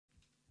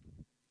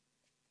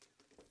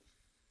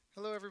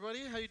Hello, everybody.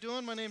 How you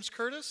doing? My name's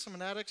Kurtis. I'm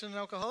an addict and an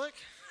alcoholic.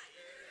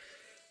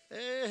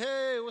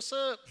 Hey, what's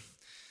up?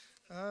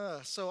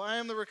 So I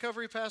am the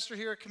recovery pastor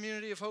here at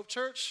Community of Hope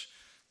Church.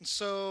 And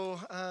so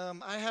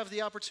I have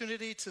the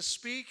opportunity to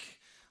speak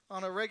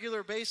on a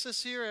regular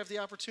basis here. I have the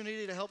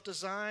opportunity to help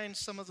design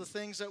some of the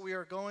things that we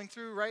are going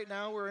through. Right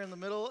now, we're in the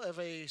middle of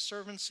a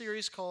sermon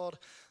series called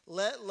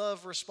Let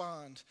Love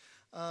Respond.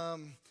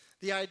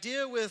 The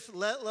idea with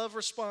Let Love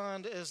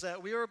Respond is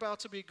that we are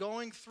about to be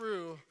going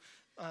through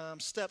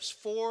steps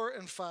 4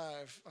 and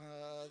 5.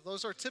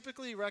 Those are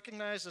typically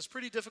recognized as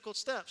pretty difficult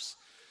steps.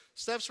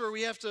 Steps where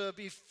we have to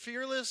be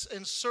fearless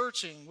and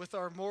searching with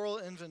our moral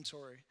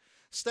inventory.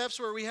 Steps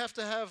where we have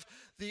to have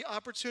the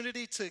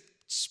opportunity to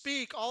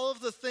speak all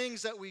of the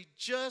things that we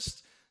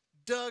just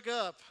dug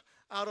up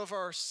out of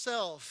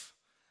ourself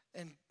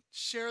and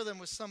share them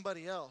with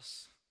somebody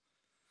else.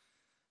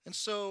 And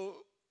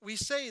so we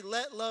say,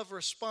 let love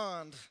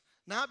respond,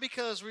 not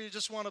because we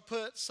just want to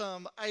put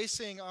some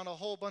icing on a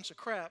whole bunch of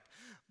crap,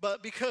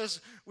 but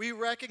because we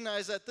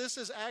recognize that this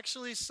is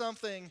actually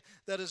something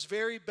that is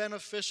very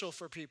beneficial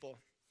for people.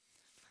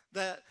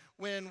 That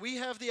when we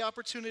have the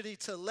opportunity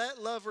to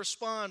let love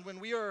respond, when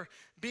we are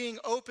being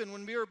open,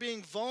 when we are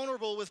being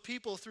vulnerable with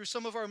people through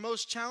some of our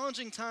most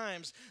challenging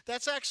times,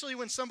 that's actually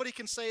when somebody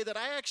can say that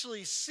I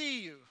actually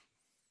see you.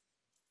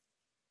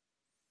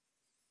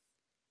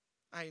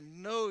 I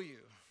know you.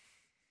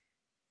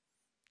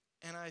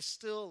 And I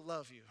still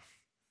love you.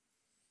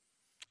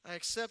 I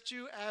accept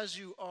you as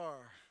you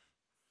are.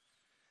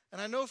 And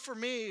I know for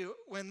me,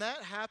 when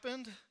that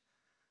happened,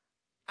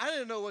 I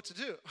didn't know what to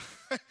do.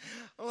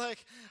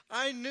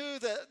 I knew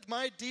that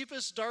my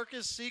deepest,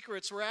 darkest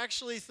secrets were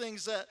actually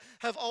things that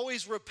have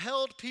always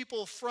repelled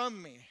people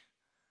from me.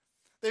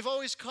 They've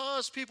always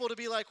caused people to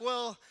be like,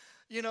 well,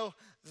 you know,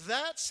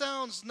 that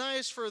sounds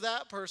nice for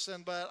that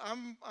person, but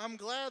I'm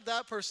glad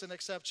that person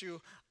accepts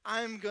you.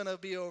 I'm going to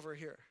be over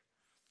here.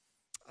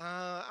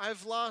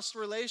 I've lost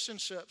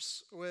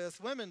relationships with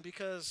women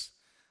because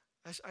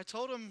I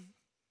told them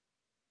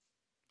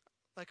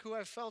who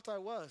I felt I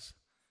was.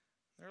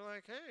 They're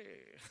like,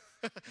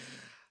 hey,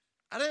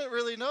 I didn't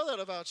really know that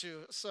about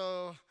you,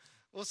 so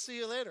we'll see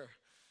you later.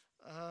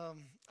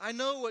 I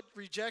know what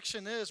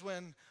rejection is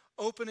when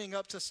opening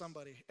up to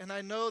somebody, and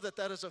I know that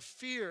that is a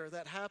fear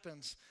that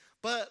happens.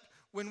 But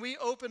when we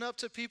open up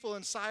to people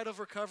inside of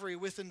recovery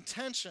with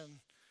intention,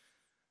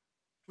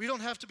 we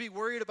don't have to be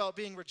worried about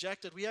being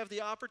rejected. We have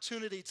the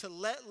opportunity to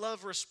let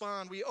love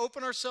respond. We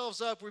open ourselves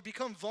up. We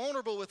become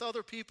vulnerable with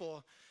other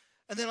people.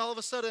 And then all of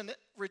a sudden,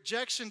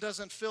 rejection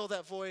doesn't fill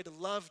that void.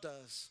 Love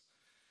does.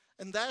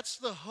 And that's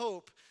the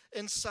hope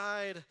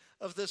inside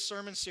of this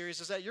sermon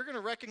series, is that you're going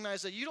to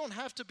recognize that you don't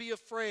have to be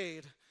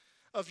afraid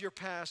of your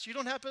past. You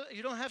don't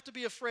have to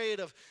be afraid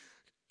of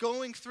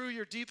going through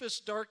your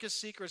deepest,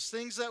 darkest secrets,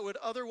 things that would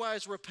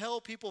otherwise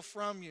repel people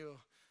from you.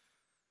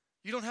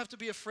 You don't have to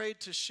be afraid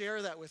to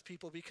share that with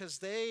people because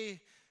they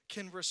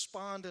can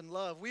respond in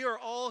love. We are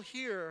all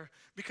here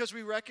because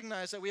we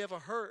recognize that we have a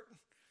hurt.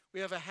 We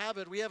have a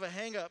habit, we have a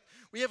hang-up,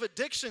 we have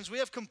addictions, we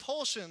have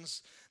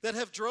compulsions that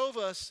have drove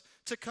us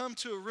to come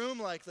to a room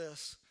like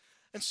this.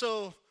 And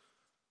so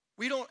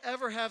we don't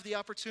ever have the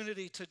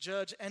opportunity to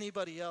judge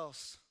anybody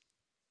else.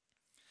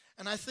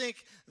 And I think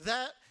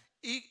that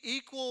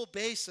equal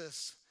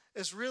basis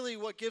is really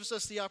what gives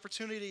us the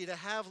opportunity to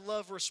have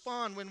love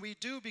respond when we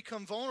do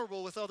become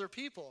vulnerable with other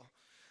people.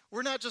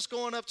 We're not just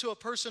going up to a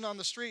person on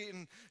the street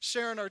and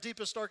sharing our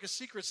deepest, darkest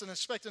secrets and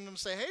expecting them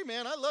to say, hey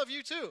man, I love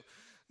you too.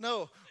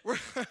 No,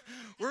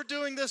 we're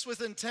doing this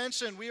with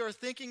intention. We are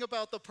thinking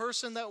about the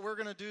person that we're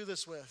going to do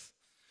this with.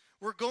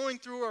 We're going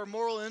through our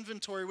moral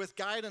inventory with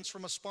guidance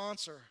from a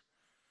sponsor.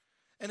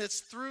 And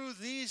it's through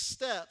these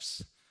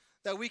steps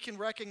that we can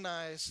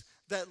recognize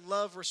that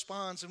love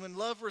responds. And when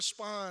love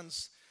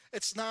responds,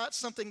 it's not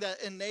something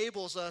that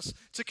enables us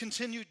to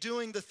continue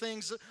doing the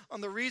things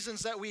on the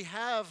reasons that we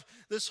have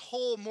this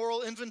whole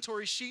moral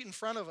inventory sheet in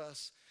front of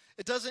us.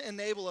 It doesn't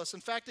enable us.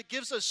 In fact, it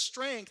gives us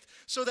strength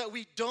so that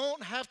we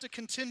don't have to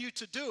continue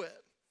to do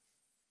it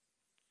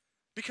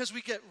because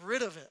we get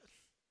rid of it.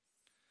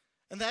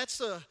 And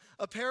that's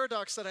a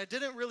paradox that I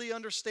didn't really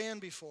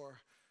understand before.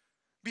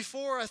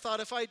 Before, I thought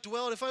if I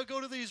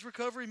go to these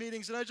recovery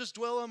meetings and I just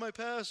dwell on my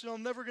past,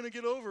 I'm never going to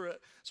get over it.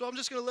 So I'm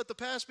just going to let the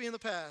past be in the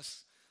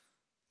past.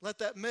 Let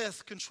that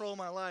myth control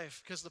my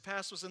life because the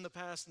past was in the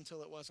past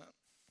until it wasn't.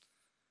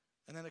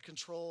 And then it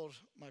controlled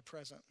my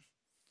present.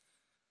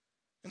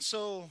 And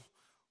so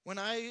when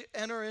I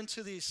enter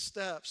into these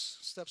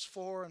steps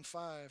 4 and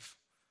 5,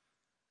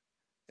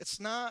 it's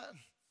not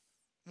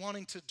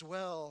wanting to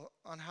dwell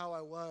on how I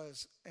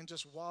was and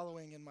just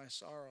wallowing in my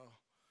sorrow.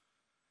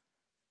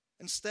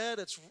 Instead,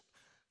 it's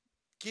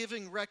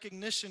giving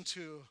recognition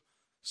to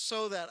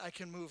so that I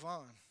can move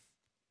on.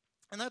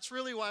 And that's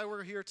really why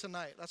we're here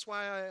tonight. That's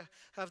why I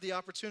have the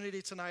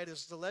opportunity tonight,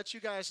 is to let you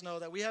guys know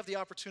that we have the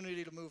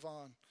opportunity to move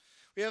on.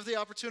 We have the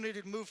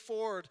opportunity to move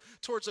forward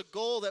towards a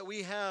goal that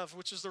we have,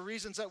 which is the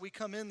reasons that we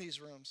come in these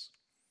rooms.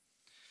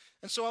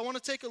 And so I want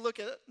to take a look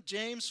at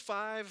James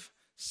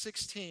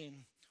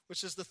 5:16,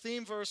 which is the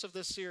theme verse of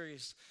this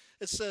series.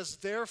 It says,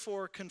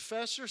 therefore,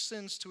 confess your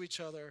sins to each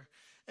other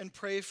and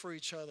pray for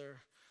each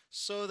other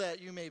so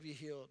that you may be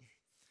healed.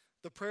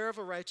 The prayer of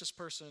a righteous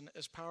person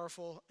is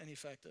powerful and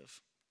effective.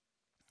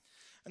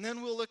 And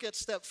then we'll look at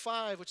step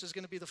 5, which is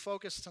going to be the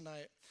focus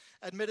tonight.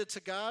 Admitted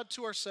to God,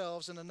 to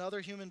ourselves, and another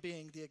human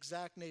being the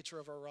exact nature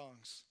of our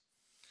wrongs.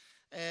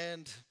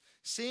 And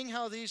seeing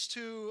how these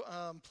two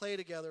play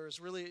together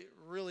is really,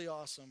 really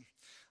awesome.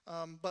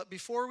 But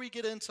before we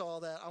get into all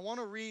that, I want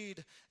to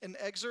read an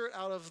excerpt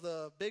out of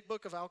the big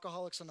book of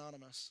Alcoholics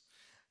Anonymous.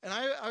 And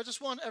I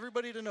just want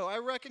everybody to know, I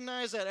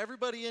recognize that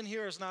everybody in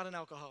here is not an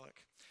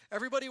alcoholic.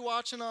 Everybody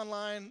watching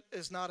online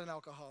is not an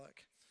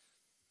alcoholic.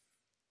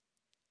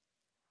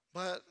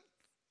 But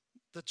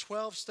the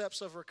 12 steps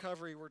of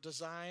recovery were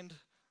designed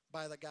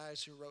by the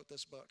guys who wrote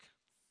this book.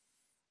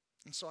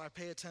 And so I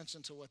pay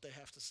attention to what they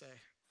have to say.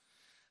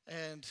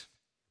 And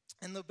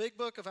in the big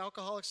book of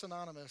Alcoholics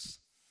Anonymous,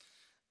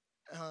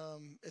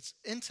 it's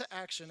into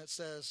action. It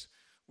says,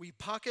 we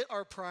pocket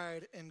our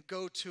pride and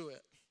go to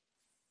it.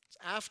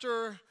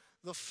 After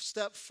the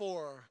step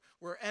 4,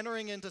 we're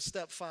entering into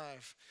step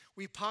 5.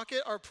 We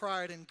pocket our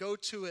pride and go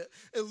to it,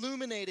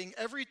 illuminating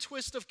every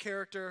twist of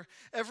character,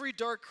 every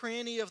dark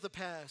cranny of the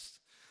past.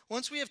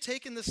 Once we have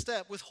taken this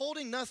step,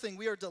 withholding nothing,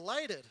 we are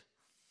delighted.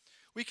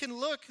 We can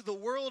look the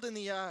world in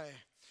the eye.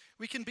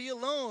 We can be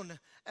alone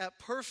at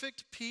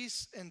perfect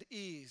peace and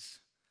ease.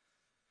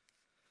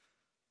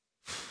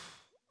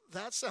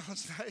 That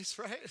sounds nice,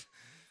 right?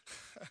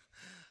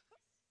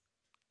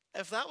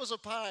 If that was a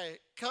pie,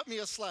 cut me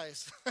a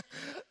slice.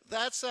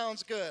 That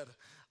sounds good.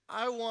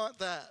 I want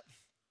that.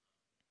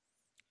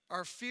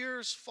 Our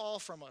fears fall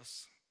from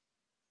us.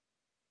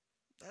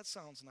 That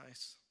sounds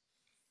nice.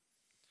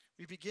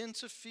 We begin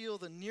to feel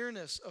the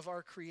nearness of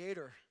our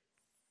Creator.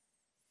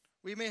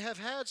 We may have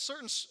had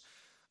certain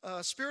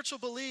spiritual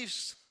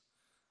beliefs,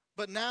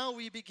 but now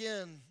we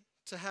begin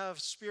to have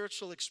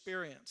spiritual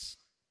experience.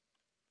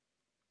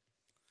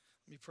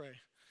 Let me pray.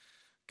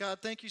 God,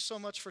 thank you so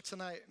much for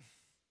tonight.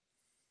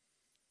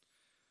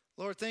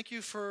 Lord, thank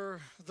you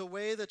for the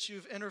way that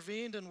you've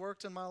intervened and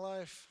worked in my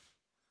life.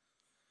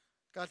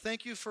 God,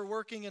 thank you for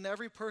working in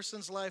every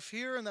person's life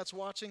here and that's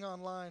watching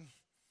online.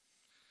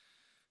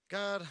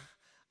 God,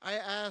 I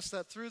ask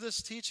that through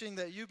this teaching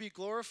that you be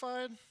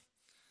glorified,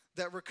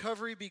 that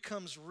recovery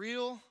becomes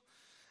real,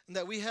 and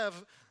that we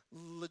have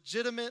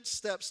legitimate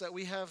steps that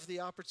we have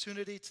the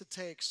opportunity to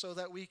take so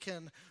that we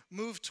can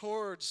move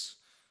towards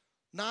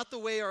not the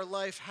way our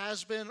life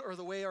has been or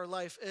the way our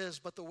life is,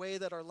 but the way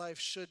that our life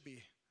should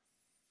be.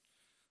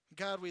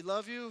 God, we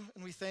love you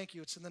and we thank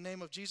you. It's in the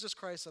name of Jesus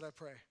Christ that I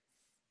pray.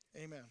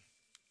 Amen.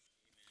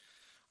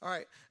 All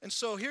right, and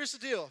so here's the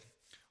deal.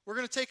 We're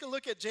going to take a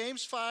look at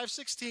James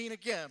 5:16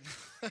 again.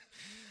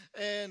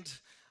 And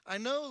I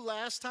know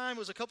last time, it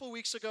was a couple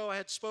weeks ago, I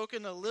had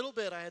spoken a little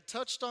bit. I had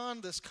touched on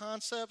this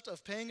concept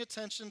of paying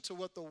attention to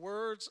what the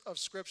words of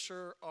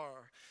Scripture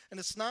are. And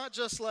it's not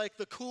just like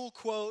the cool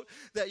quote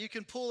that you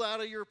can pull out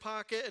of your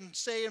pocket and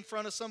say in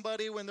front of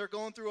somebody when they're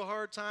going through a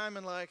hard time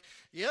and like,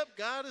 yep,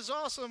 God is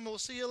awesome, we'll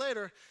see you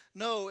later.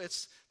 No,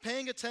 it's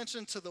paying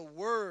attention to the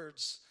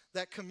words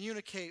that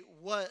communicate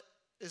what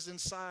is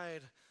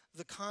inside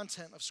the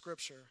content of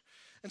Scripture.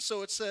 And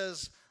so it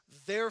says,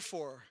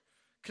 therefore,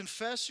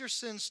 confess your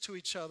sins to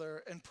each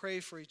other and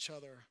pray for each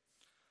other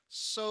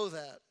so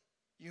that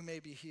you may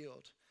be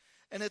healed.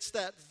 And it's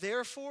that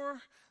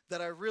therefore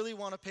that I really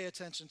want to pay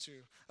attention to.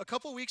 A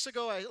couple weeks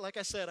ago, like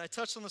I said, I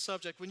touched on the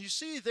subject. When you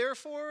see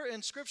therefore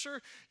in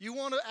Scripture, you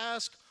want to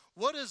ask,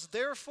 what is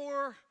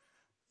therefore,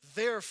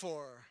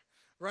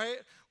 right?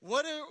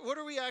 What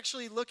are we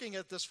actually looking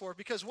at this for?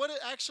 Because what it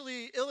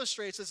actually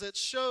illustrates is it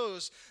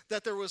shows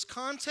that there was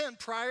content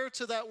prior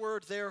to that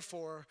word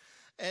therefore.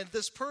 And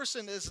this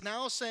person is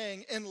now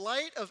saying, in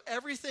light of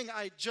everything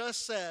I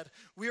just said,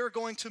 we are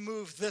going to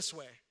move this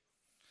way.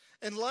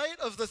 In light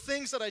of the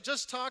things that I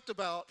just talked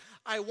about,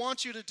 I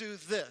want you to do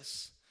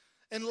this.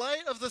 In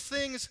light of the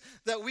things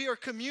that we are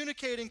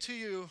communicating to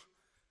you,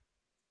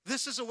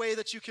 this is a way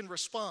that you can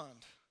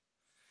respond.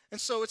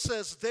 And so it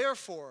says,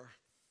 therefore,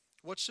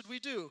 what should we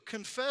do?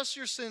 Confess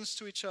your sins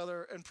to each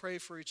other and pray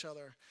for each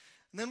other.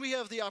 And then we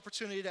have the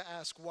opportunity to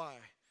ask why.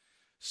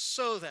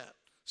 So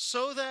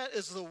that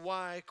is the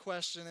why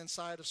question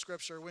inside of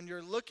Scripture. When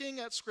you're looking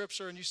at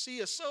Scripture and you see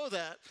a so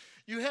that,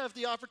 you have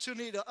the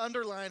opportunity to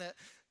underline it.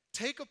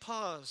 Take a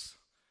pause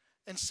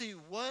and see,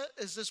 what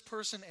is this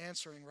person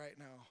answering right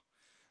now?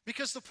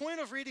 Because the point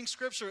of reading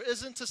Scripture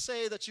isn't to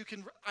say that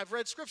I've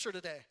read Scripture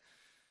today.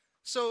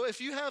 So if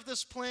you have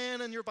this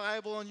plan in your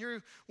Bible and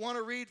you want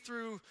to read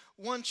through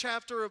one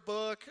chapter a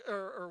book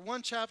or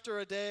one chapter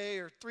a day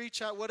or three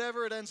chapters,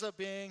 whatever it ends up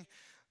being,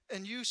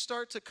 and you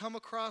start to come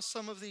across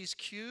some of these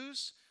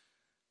cues,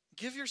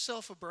 give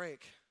yourself a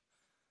break.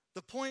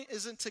 The point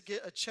isn't to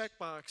get a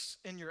checkbox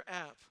in your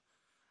app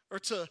or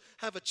to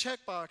have a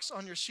checkbox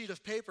on your sheet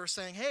of paper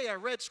saying, hey, I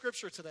read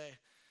Scripture today.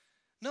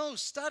 No,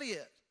 study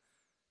it.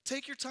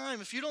 Take your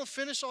time. If you don't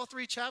finish all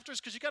 3 chapters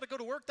because you got to go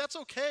to work, that's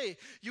okay.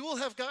 You will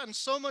have gotten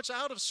so much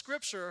out of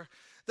Scripture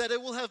that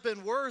it will have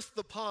been worth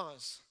the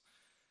pause.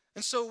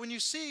 And so when you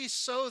see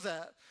 "so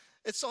that,"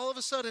 it's all of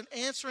a sudden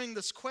answering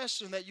this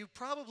question that you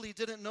probably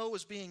didn't know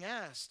was being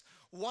asked.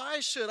 Why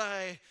should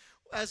I,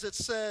 as it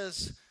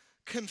says,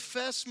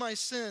 confess my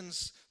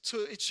sins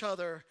to each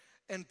other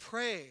and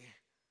pray?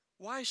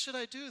 Why should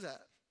I do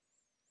that?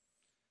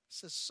 It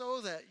says,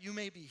 so that you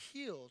may be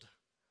healed.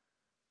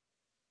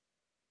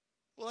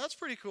 Well, that's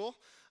pretty cool.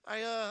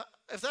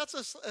 If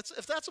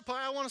that's a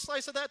pie, I want a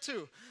slice of that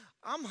too.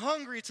 I'm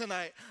hungry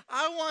tonight.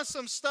 I want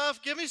some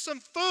stuff. Give me some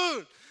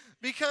food,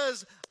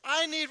 because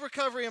I need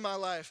recovery in my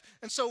life.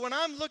 And so when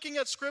I'm looking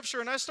at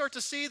Scripture and I start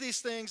to see these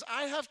things,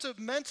 I have to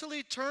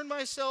mentally turn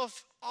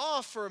myself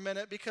off for a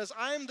minute, because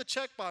I'm the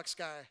checkbox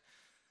guy.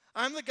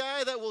 I'm the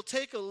guy that will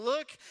take a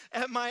look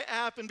at my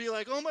app and be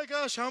like, oh my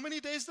gosh, how many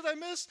days did I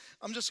miss?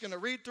 I'm just going to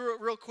read through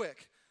it real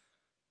quick.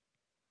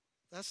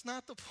 That's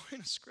not the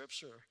point of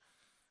Scripture.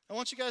 I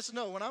want you guys to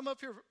know, when I'm up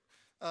here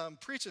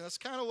preaching, that's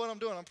kind of what I'm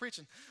doing. I'm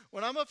preaching.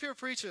 When I'm up here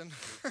preaching,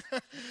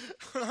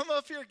 when I'm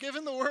up here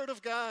giving the Word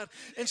of God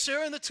and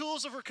sharing the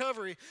tools of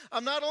recovery,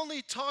 I'm not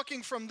only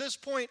talking from this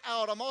point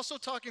out, I'm also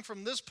talking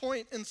from this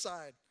point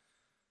inside.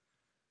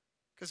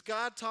 Because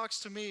God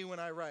talks to me when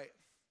I write.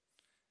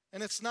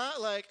 And it's not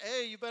like,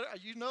 hey,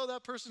 you know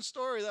that person's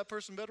story. That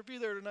person better be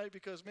there tonight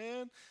because,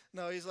 man.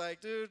 No, he's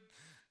like, dude,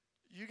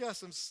 you got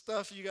some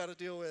stuff you got to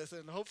deal with,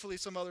 and hopefully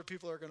some other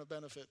people are going to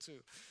benefit too.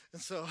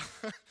 And so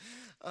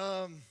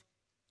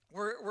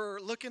we're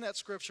looking at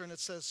Scripture, and it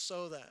says,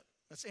 so that.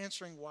 That's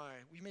answering why.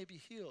 We may be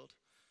healed.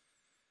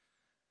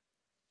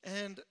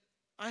 And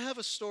I have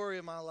a story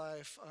in my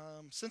life.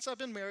 Since I've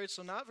been married,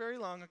 so not very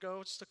long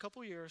ago, just a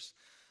couple years,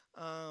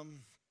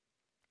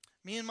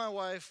 me and my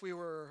wife, we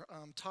were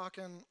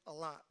talking a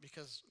lot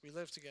because we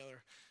live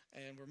together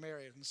and we're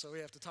married, and so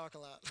we have to talk a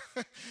lot.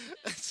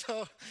 And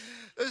so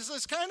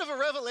it's kind of a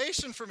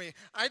revelation for me.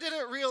 I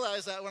didn't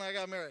realize that when I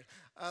got married.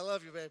 I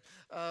love you, babe.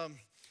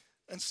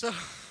 And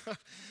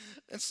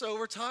so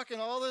we're talking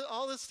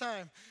all this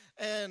time,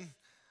 and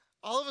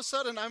all of a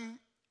sudden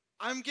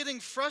I'm getting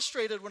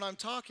frustrated when I'm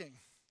talking.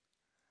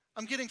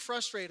 I'm getting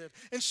frustrated,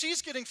 and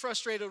she's getting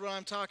frustrated when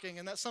I'm talking,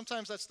 and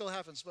sometimes that still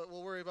happens, but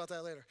we'll worry about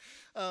that later.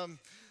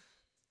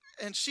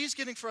 And she's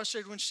getting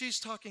frustrated when she's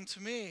talking to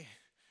me.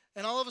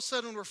 And all of a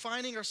sudden, we're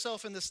finding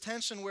ourselves in this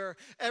tension where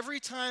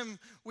every time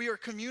we are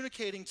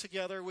communicating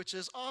together, which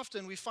is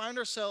often, we find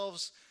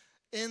ourselves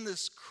in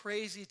this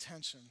crazy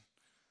tension.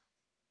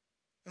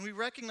 And we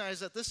recognize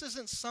that this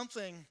isn't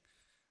something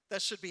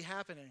that should be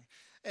happening.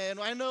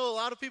 And I know a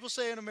lot of people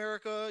say in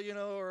America,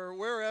 or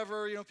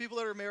wherever, people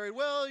that are married,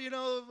 well,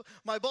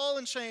 my ball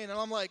and chain. And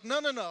I'm like,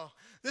 no.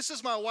 This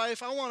is my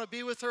wife. I want to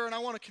be with her, and I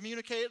want to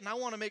communicate, and I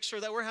want to make sure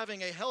that we're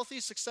having a healthy,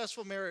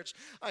 successful marriage.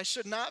 I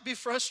should not be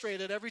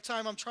frustrated every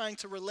time I'm trying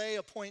to relay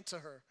a point to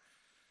her.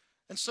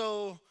 And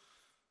so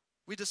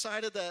we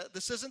decided that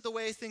this isn't the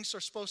way things are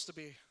supposed to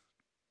be,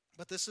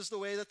 but this is the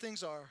way that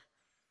things are.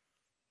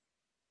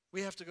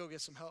 We have to go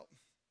get some help.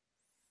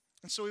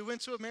 And so we went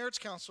to a marriage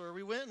counselor.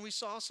 We went and we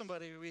saw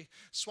somebody. We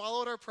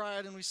swallowed our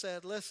pride and we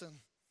said, listen,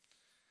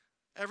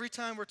 every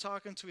time we're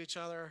talking to each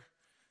other,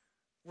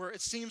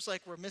 it seems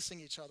like we're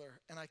missing each other.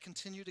 And I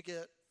continue to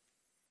get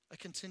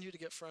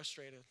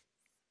frustrated.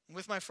 And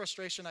with my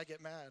frustration, I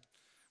get mad.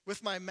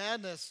 With my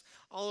madness,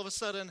 all of a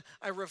sudden,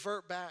 I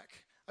revert back.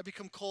 I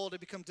become cold. I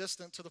become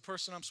distant to the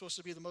person I'm supposed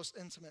to be the most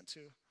intimate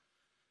to.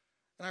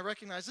 And I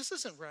recognize this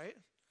isn't right.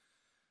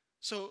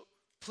 So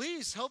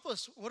please help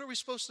us. What are we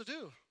supposed to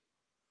do?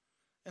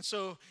 And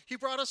so he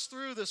brought us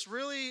through this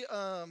really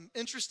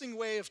interesting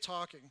way of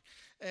talking.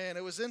 And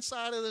it was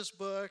inside of this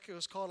book. It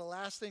was called A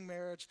Lasting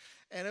Marriage.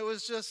 And it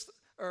was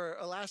or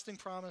A Lasting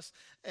Promise.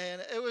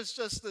 And it was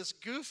just this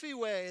goofy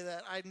way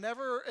that I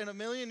never in a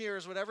million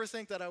years would ever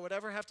think that I would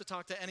ever have to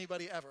talk to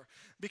anybody ever.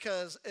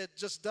 Because it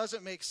just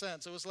doesn't make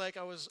sense. It was like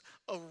I was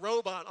a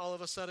robot all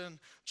of a sudden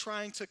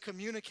trying to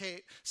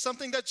communicate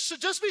something that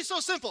should just be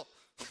so simple.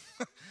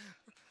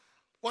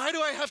 Why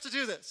do I have to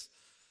do this?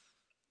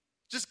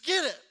 Just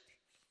get it.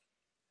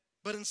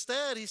 But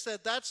instead, he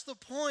said, that's the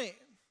point.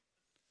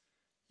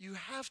 You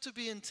have to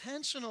be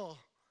intentional.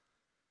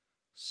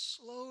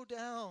 Slow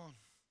down.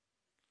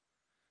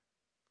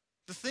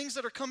 The things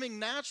that are coming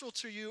natural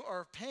to you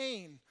are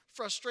pain,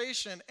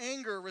 frustration,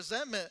 anger,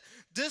 resentment,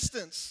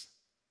 distance.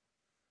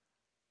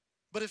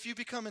 But if you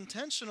become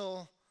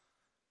intentional,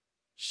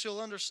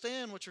 she'll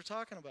understand what you're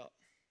talking about.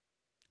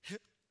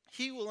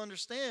 He will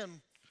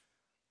understand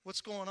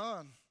what's going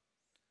on.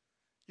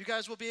 You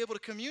guys will be able to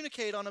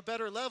communicate on a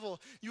better level.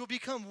 You will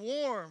become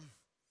warm.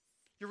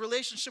 Your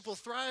relationship will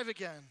thrive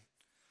again.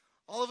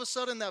 All of a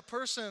sudden, that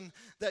person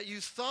that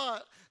you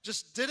thought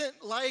just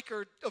didn't like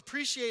or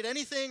appreciate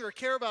anything or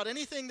care about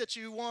anything that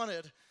you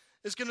wanted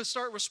is going to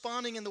start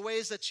responding in the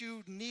ways that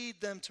you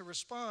need them to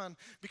respond,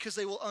 because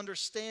they will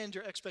understand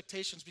your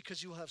expectations,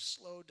 because you will have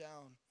slowed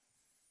down.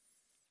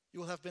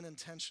 You will have been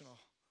intentional.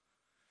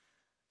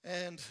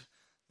 And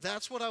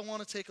that's what I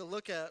want to take a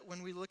look at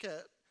when we look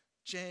at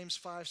James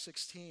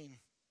 5:16.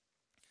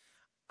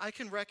 I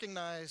can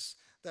recognize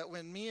that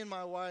when me and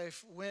my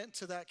wife went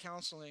to that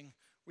counseling,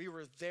 we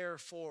were there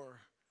for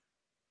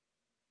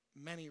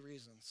many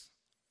reasons.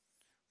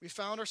 We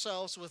found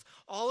ourselves with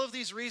all of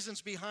these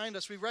reasons behind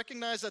us. We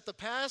recognize that the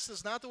past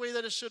is not the way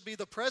that it should be.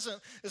 The present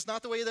is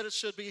not the way that it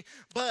should be.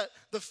 But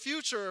the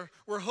future,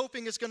 we're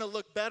hoping, is going to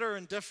look better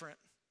and different.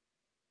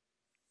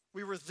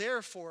 We were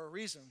there for a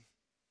reason.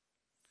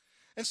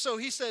 And so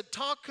he said,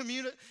 talk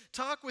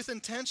with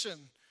intention.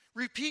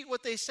 Repeat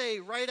what they say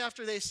right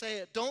after they say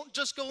it. Don't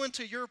just go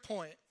into your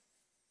point.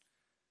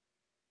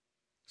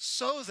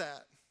 So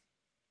that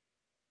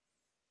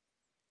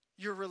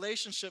your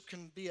relationship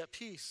can be at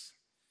peace.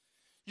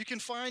 You can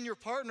find your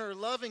partner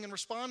loving and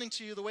responding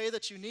to you the way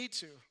that you need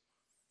to.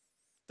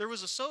 There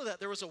was a so that,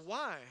 there was a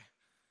why.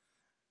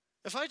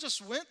 If I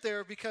just went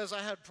there because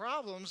I had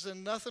problems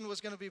and nothing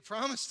was going to be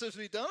promised to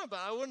be done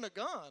about it, I wouldn't have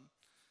gone.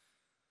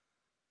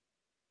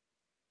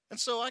 And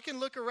so I can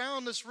look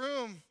around this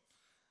room.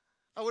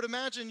 I would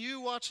imagine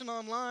you watching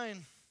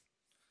online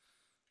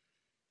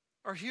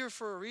are here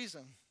for a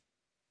reason.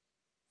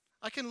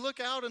 I can look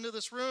out into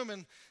this room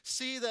and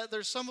see that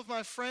there's some of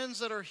my friends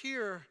that are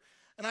here,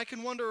 and I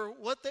can wonder,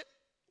 what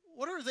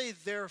are they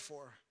there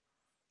for?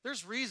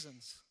 There's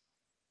reasons.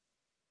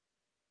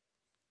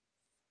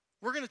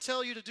 We're going to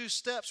tell you to do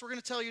steps. We're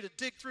going to tell you to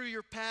dig through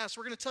your past.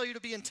 We're going to tell you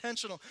to be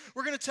intentional.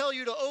 We're going to tell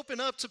you to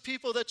open up to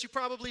people that you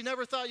probably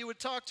never thought you would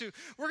talk to.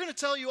 We're going to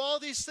tell you all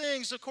these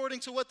things according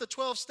to what the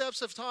 12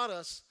 steps have taught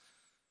us,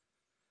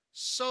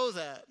 so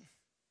that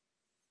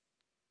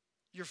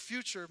your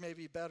future may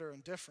be better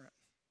and different.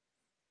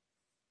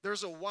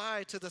 There's a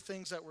why to the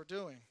things that we're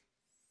doing.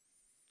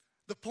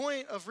 The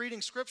point of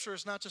reading Scripture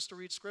is not just to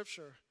read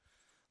Scripture.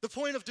 The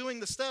point of doing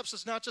the steps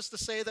is not just to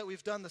say that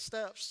we've done the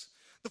steps.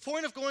 The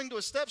point of going to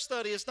a step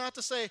study is not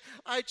to say,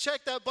 I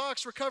checked that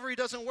box, recovery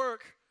doesn't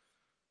work.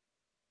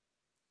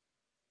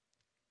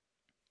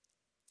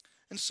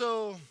 And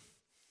so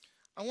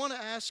I want to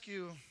ask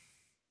you,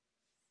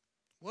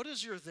 what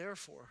is your there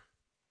for?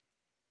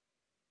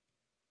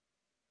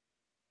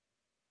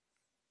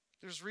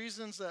 There's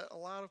reasons that a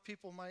lot of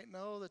people might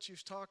know that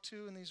you've talked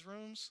to in these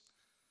rooms.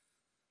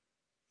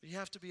 You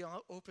have to be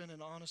open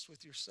and honest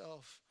with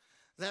yourself.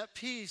 That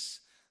piece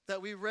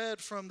that we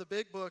read from the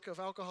big book of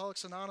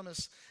Alcoholics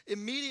Anonymous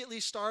immediately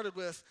started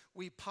with,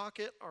 we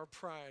pocket our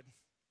pride.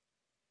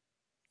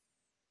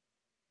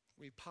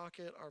 We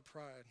pocket our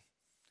pride.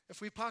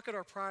 If we pocket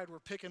our pride, we're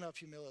picking up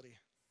humility.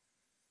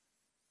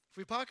 If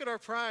we pocket our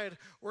pride,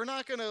 we're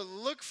not going to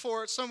look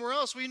for it somewhere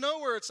else. We know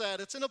where it's at.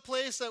 It's in a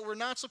place that we're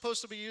not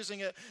supposed to be using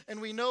it, and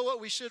we know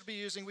what we should be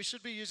using. We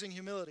should be using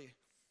humility.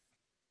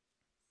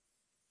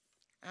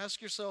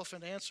 Ask yourself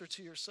and answer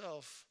to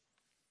yourself,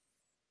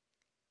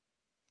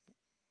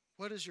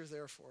 what is your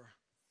there for?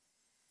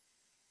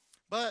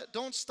 But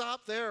don't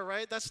stop there,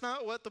 right? That's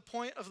not what the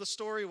point of the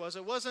story was.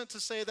 It wasn't to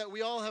say that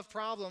we all have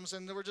problems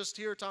and we're just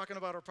here talking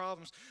about our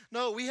problems.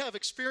 No, we have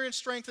experience,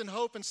 strength, and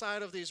hope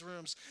inside of these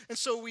rooms. And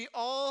so we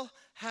all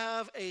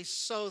have a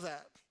so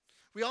that.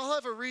 We all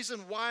have a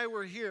reason why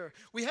we're here.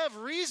 We have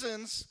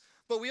reasons,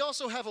 but we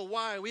also have a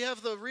why. We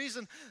have the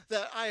reason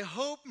that I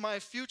hope my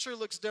future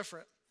looks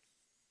different.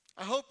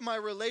 I hope my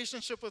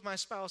relationship with my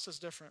spouse is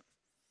different.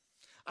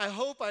 I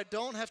hope I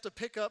don't have to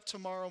pick up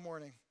tomorrow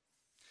morning.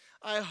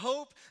 I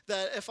hope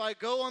that if I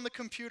go on the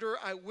computer,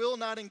 I will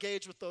not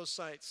engage with those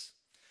sites.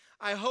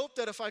 I hope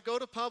that if I go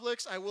to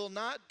Publix, I will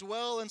not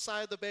dwell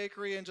inside the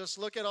bakery and just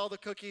look at all the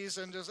cookies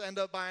and just end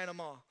up buying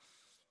them all.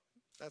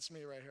 That's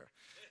me right here.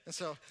 And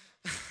so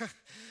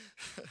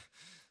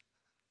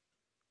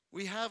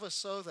we have a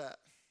so that.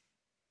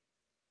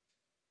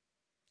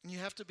 And you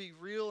have to be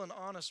real and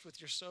honest with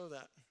your so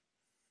that.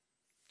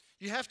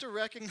 You have to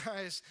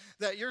recognize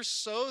that your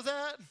so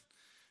that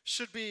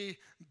should be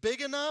big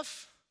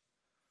enough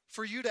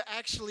for you to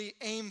actually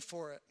aim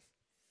for it.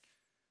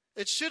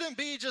 It shouldn't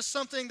be just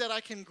something that I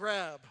can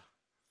grab.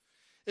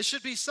 It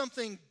should be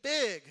something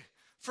big.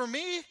 For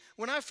me,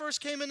 when I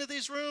first came into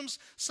these rooms,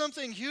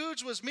 something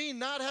huge was me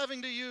not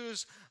having to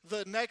use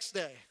the next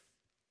day.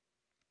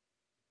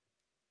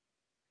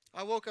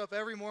 I woke up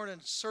every morning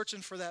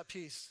searching for that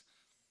piece,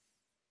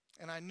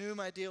 and I knew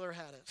my dealer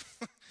had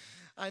it.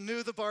 I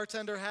knew the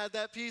bartender had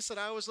that piece that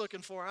I was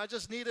looking for. I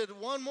just needed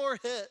one more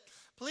hit,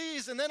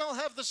 please, and then I'll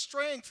have the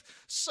strength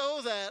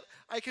so that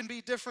I can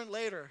be different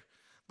later.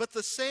 But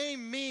the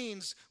same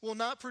means will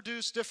not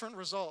produce different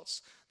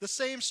results. The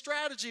same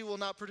strategy will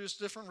not produce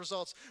different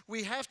results.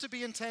 We have to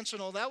be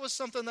intentional. That was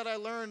something that I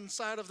learned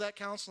inside of that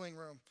counseling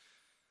room.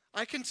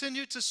 I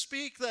continued to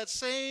speak that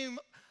same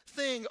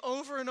thing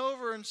over and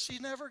over, and she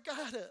never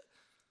got it.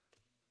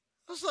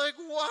 I was like,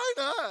 why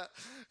not?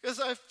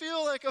 Because I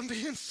feel like I'm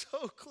being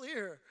so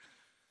clear.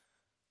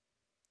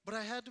 But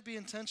I had to be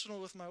intentional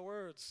with my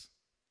words.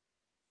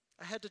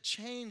 I had to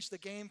change the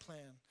game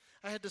plan.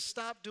 I had to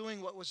stop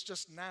doing what was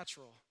just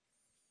natural.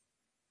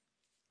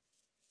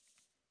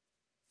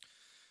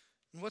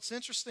 And what's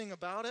interesting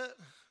about it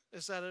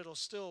is that it'll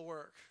still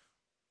work.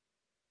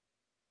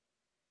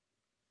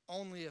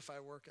 Only if I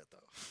work it,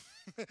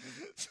 though.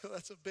 So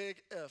that's a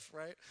big if,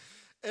 right?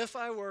 If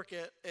I work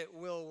it, it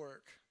will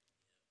work.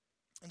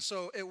 And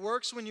so it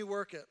works when you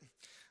work it.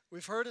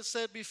 We've heard it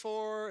said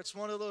before. It's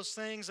one of those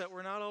things that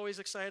we're not always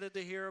excited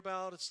to hear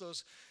about. It's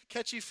those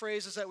catchy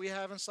phrases that we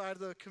have inside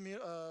the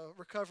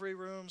recovery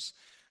rooms.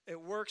 It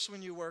works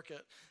when you work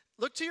it.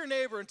 Look to your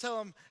neighbor and tell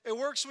them, it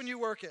works when you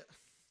work it.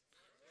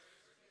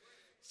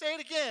 Say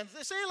it again.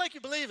 Say it like you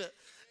believe it.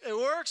 It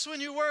works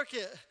when you work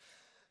it.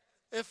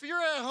 If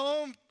you're at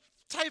home,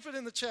 type it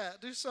in the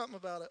chat. Do something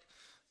about it.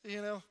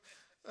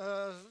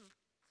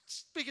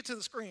 Speak it to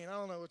the screen. I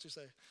don't know what you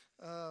say.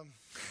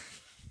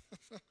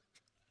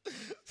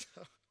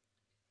 So,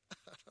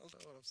 I don't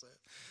know what I'm saying.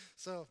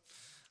 So,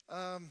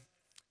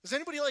 does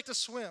anybody like to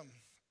swim?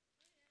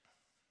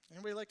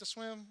 Anybody like to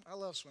swim? I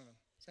love swimming.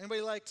 Does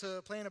anybody like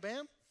to play in a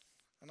band?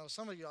 I know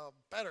some of y'all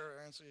better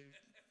answer.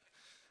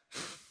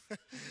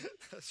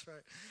 That's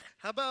right.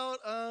 How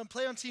about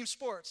play on team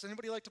sports?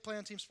 Anybody like to play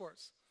on team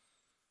sports?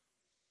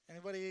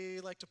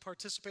 Anybody like to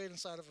participate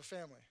inside of a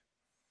family?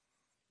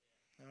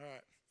 All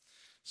right.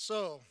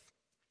 So,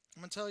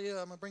 I'm going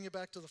to bring you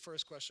back to the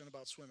first question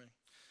about swimming.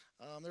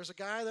 There's a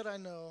guy that I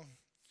know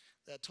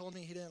that told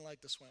me he didn't like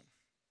to swim.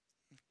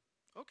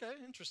 Okay,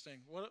 interesting.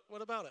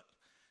 What about it?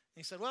 And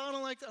he said, well, I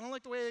don't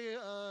like the way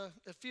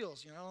it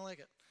feels. I don't like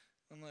it.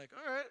 I'm like,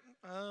 all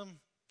right.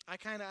 I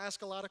kind of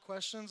ask a lot of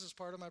questions as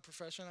part of my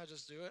profession. I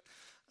just do it.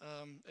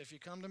 If you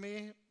come to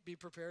me, be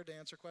prepared to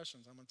answer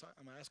questions. I'm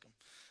gonna ask them.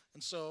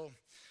 And so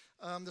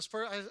this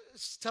person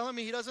is telling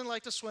me he doesn't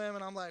like to swim,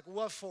 and I'm like,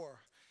 what for?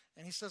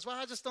 And he says, well,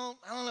 I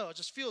don't know. It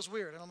just feels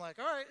weird. And I'm like,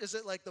 all right, is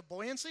it like the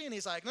buoyancy? And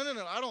he's like, no,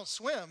 I don't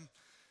swim.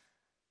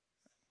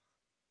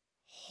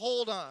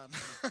 Hold on.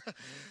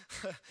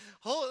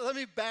 Let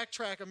me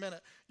backtrack a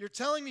minute. You're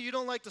telling me you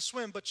don't like to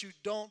swim, but you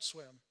don't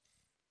swim.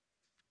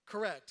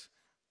 Correct.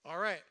 All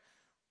right.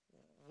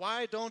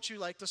 Why don't you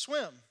like to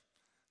swim?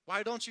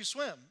 Why don't you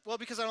swim? Well,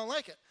 because I don't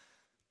like it.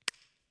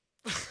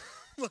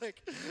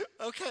 Like,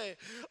 okay,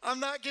 I'm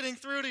not getting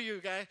through to you,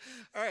 guy.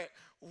 All right.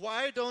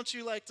 Why don't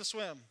you like to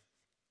swim?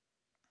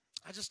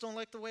 I just don't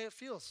like the way it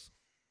feels.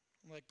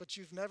 I'm like, but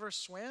you've never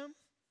swam?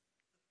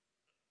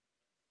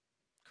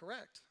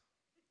 Correct.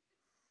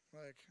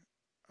 Like,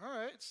 all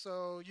right,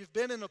 so you've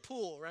been in a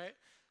pool, right?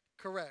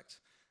 Correct.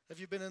 Have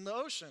you been in the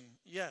ocean?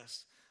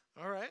 Yes.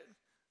 All right.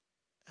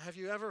 Have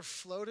you ever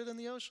floated in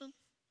the ocean?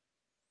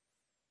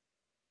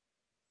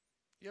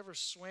 You ever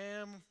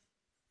swam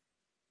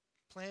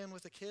playing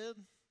with a kid?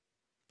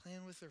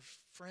 Playing with their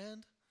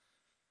friend?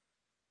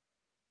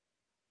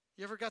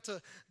 You ever got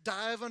to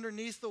dive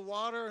underneath the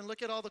water and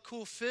look at all the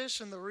cool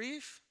fish in the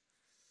reef?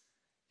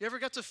 You ever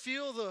got to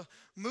feel the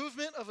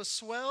movement of a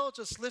swell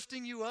just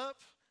lifting you up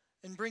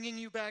and bringing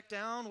you back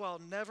down while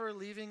never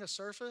leaving a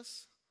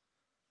surface?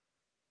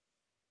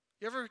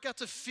 You ever got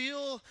to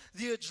feel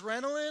the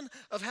adrenaline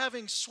of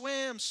having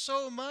swam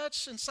so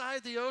much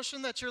inside the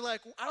ocean that you're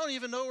like, I don't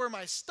even know where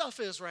my stuff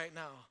is right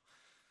now?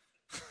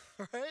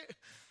 Right?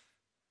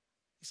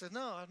 He said,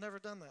 no, I've never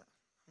done that.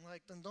 I'm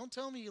like, then don't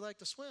tell me you like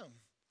to swim.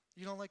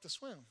 You don't like to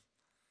swim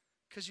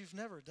because you've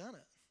never done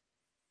it.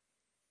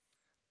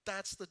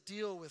 That's the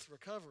deal with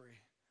recovery.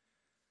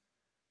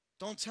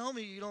 Don't tell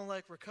me you don't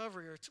like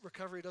recovery or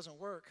recovery doesn't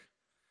work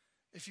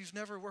if you've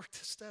never worked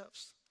the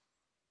steps.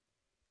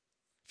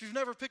 If you've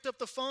never picked up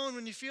the phone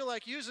when you feel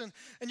like using,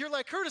 and you're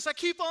like, Kurtis, I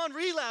keep on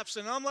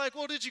relapsing. And I'm like,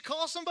 well, did you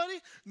call somebody?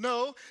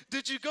 No.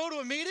 Did you go to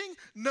a meeting?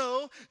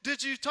 No.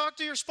 Did you talk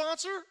to your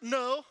sponsor?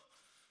 No.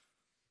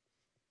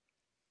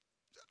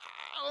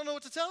 I don't know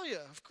what to tell you.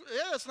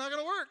 Yeah, it's not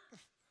going to work.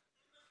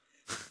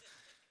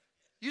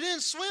 You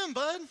didn't swim,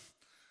 bud.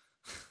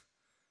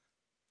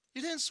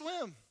 You didn't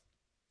swim.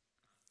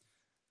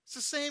 It's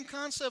the same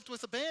concept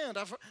with a band.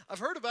 I've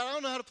heard about it. I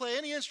don't know how to play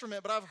any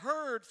instrument, but I've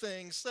heard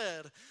things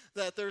said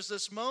that there's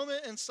this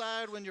moment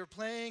inside when you're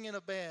playing in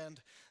a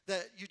band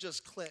that you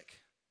just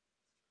click.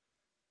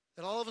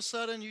 That all of a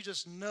sudden you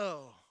just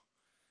know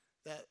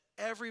that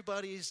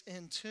everybody's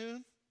in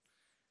tune,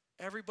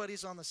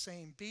 everybody's on the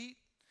same beat,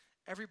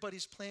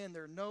 everybody's playing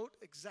their note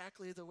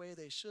exactly the way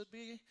they should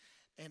be,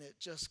 and it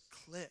just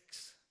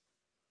clicks.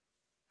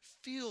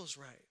 Feels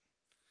right.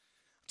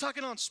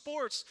 Talking on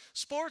sports,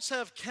 sports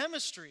have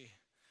chemistry.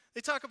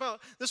 They talk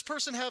about this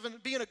person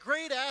being a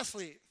great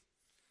athlete.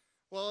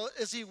 Well,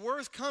 is he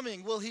worth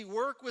coming? Will he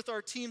work with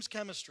our team's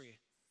chemistry?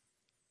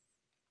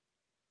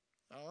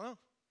 I don't know.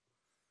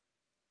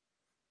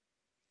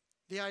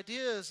 The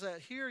idea is that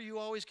here you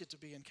always get to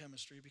be in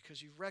chemistry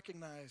because you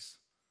recognize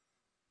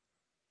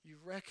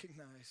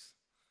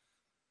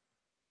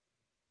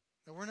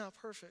that we're not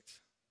perfect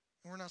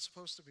and we're not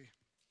supposed to be.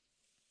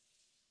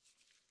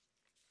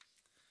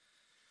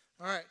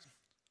 All right,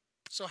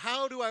 so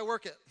how do I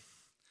work it?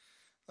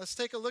 Let's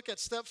take a look at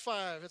step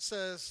 5. It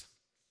says,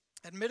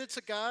 admit it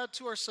to God,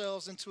 to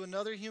ourselves, and to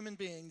another human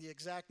being the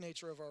exact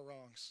nature of our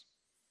wrongs.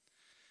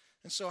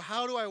 And so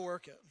how do I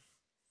work it?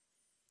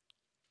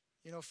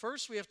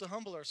 First we have to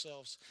humble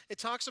ourselves. It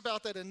talks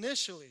about that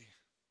initially.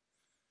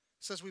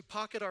 It says we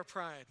pocket our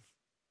pride.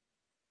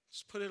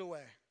 Just put it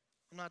away.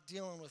 I'm not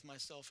dealing with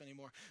myself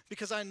anymore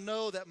because I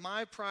know that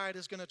my pride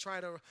is going to try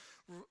to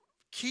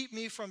keep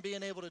me from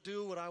being able to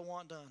do what I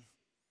want done.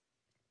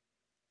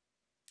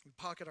 We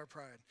pocket our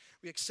pride.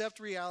 We accept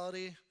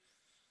reality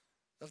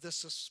of this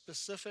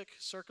specific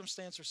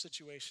circumstance or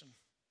situation.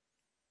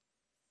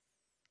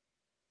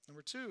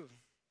 Number 2,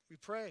 we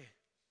pray.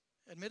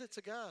 Admit it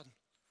to God.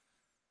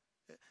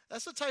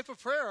 That's the type of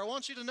prayer I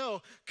want you to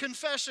know.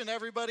 Confession,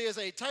 everybody, is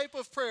a type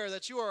of prayer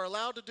that you are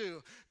allowed to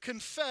do.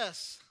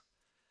 Confess.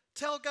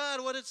 Tell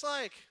God what it's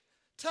like.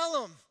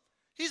 Tell him.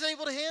 He's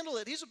able to handle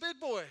it. He's a big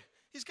boy.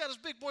 He's got his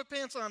big boy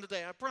pants on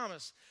today, I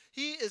promise.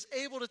 He is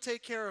able to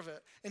take care of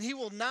it, and he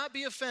will not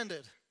be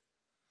offended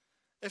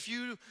if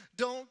you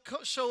don't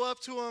show up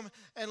to him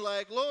and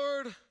like,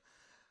 Lord,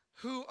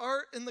 who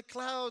art in the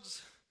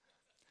clouds,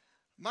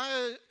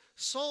 my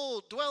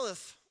soul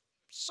dwelleth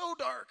so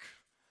dark,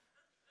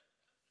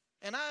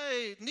 and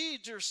I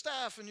need your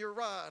staff and your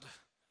rod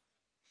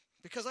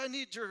because I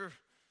need your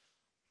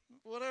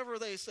whatever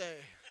they say.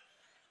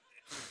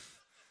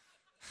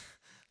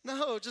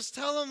 No, just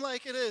tell him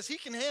like it is. He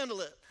can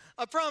handle it.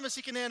 I promise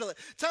he can handle it.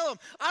 Tell him,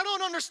 I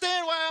don't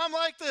understand why I'm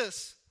like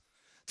this.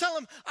 Tell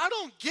him, I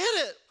don't get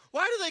it.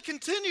 Why do they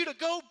continue to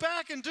go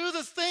back and do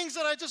the things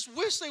that I just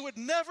wish they would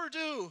never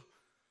do?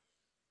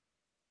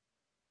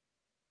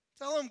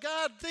 Tell him,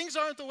 God, things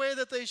aren't the way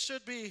that they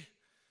should be.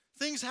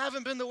 Things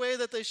haven't been the way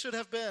that they should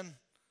have been.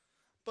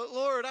 But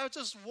Lord, I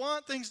just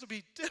want things to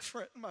be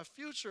different in my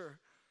future.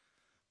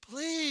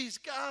 Please,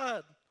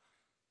 God.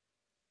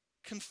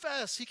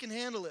 Confess, he can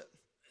handle it.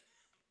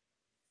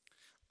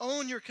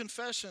 Own your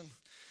confession.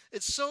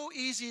 It's so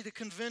easy to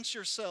convince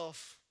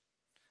yourself.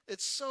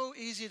 It's so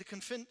easy to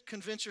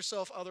convince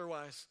yourself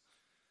otherwise.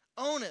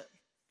 Own it.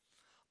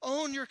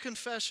 Own your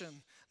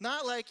confession.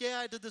 Not like, yeah,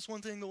 I did this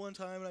one thing the one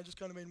time and I just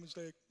kind of made a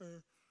mistake.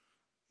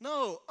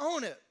 No,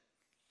 own it.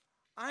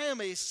 I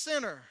am a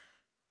sinner.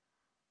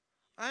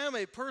 I am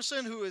a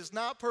person who is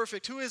not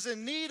perfect, who is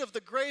in need of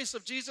the grace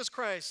of Jesus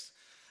Christ.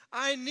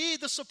 I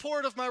need the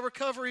support of my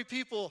recovery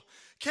people.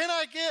 Can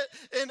I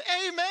get an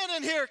amen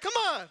in here? Come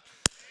on.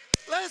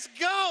 Let's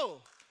go.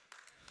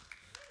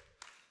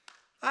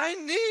 I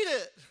need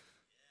it.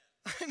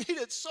 I need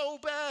it so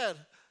bad.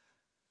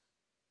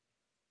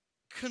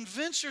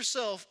 Convince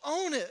yourself.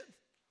 Own it.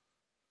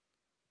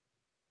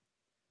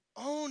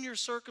 Own your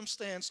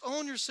circumstance.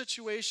 Own your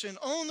situation.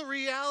 Own the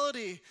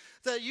reality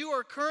that you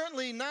are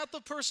currently not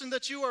the person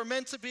that you are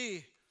meant to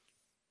be.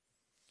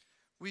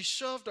 We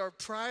shoved our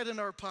pride in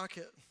our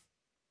pocket.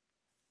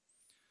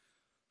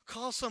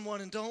 Call someone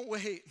and don't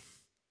wait.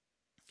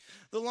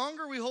 The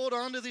longer we hold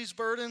on to these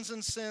burdens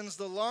and sins,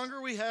 the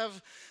longer we have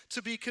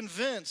to be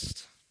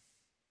convinced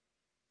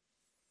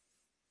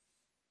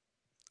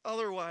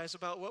otherwise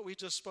about what we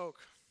just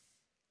spoke.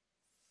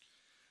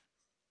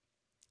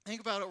 Think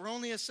about it. We're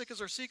only as sick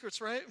as our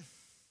secrets, right?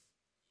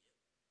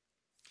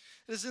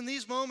 It is in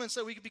these moments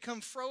that we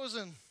become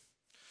frozen.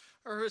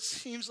 Or it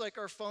seems like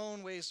our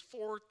phone weighs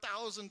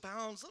 4,000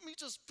 pounds. Let me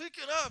just pick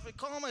it up and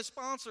call my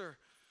sponsor.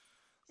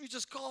 Let me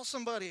just call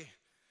somebody.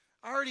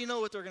 I already know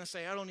what they're going to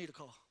say. I don't need to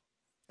call.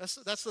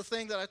 That's the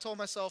thing that I told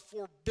myself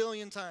 4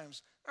 billion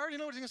times. I already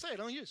know what he's going to say.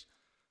 Don't use.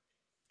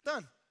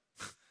 Done.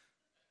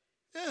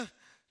 Yeah,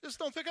 just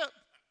don't pick up.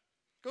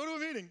 Go to a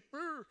meeting.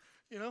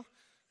 You know.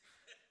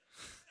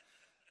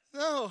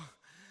 No.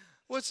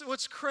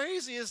 What's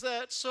crazy is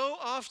that so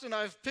often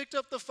I've picked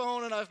up the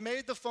phone and I've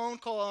made the phone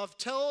call. I've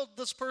told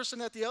this person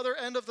at the other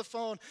end of the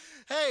phone,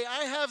 hey,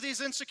 I have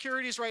these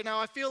insecurities right now.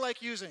 I feel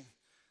like using.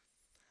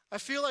 I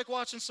feel like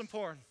watching some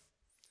porn.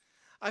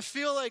 I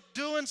feel like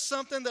doing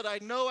something that I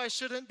know I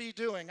shouldn't be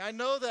doing. I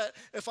know that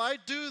if I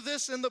do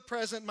this in the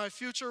present, my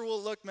future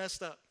will look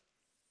messed up.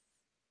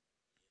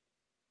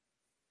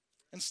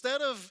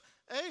 Instead of,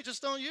 hey,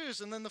 just don't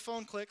use, and then the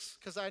phone clicks,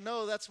 because I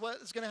know that's what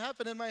is going to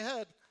happen in my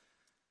head.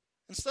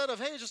 Instead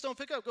of, hey, just don't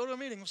pick up, go to a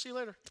meeting, we'll see you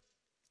later.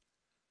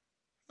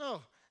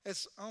 No,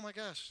 it's, oh my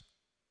gosh,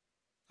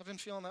 I've been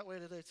feeling that way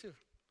today too.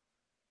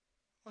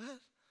 What?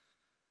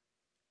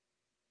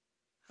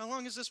 How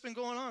long has this been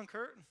going on,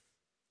 Kurt?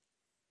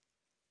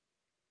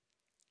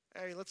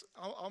 Hey,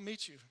 I'll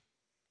meet you.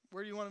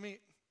 Where do you want to meet?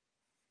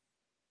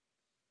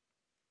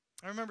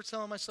 I remember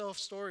telling myself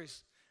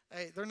stories.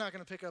 Hey, they're not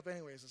going to pick up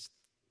anyways. It's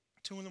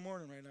 2 in the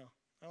morning right now.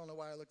 I don't know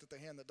why I looked at the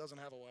hand that doesn't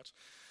have a watch.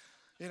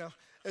 You know,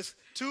 it's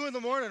 2 in the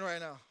morning right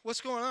now.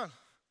 What's going on?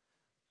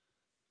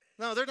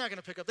 No, they're not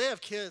going to pick up. They have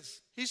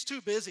kids. He's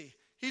too busy.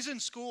 He's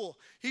in school.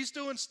 He's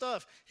doing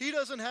stuff. He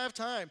doesn't have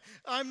time.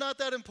 I'm not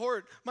that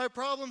important. My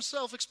problem's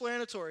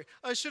self-explanatory.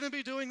 I shouldn't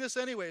be doing this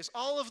anyways.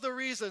 All of the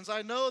reasons.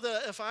 I know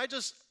that if I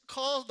just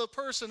call the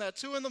person at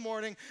 2 in the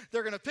morning,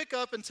 they're going to pick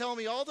up and tell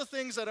me all the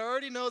things that I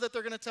already know that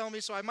they're going to tell me,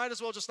 so I might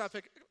as well just not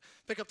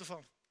pick up the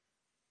phone.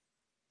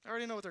 I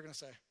already know what they're going to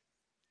say.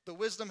 The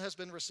wisdom has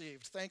been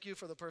received. Thank you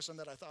for the person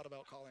that I thought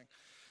about calling.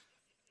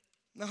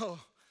 No.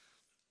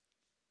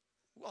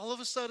 All of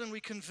a sudden, we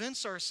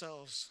convince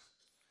ourselves.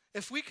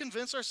 If we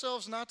convince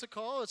ourselves not to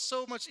call, it's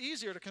so much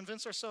easier to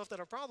convince ourselves that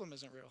our problem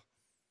isn't real.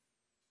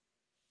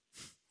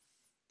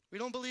 We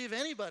don't believe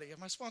anybody.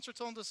 My sponsor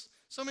told us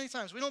so many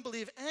times, we don't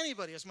believe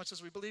anybody as much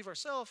as we believe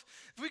ourselves.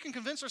 If we can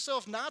convince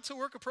ourselves not to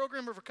work a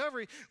program of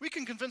recovery, we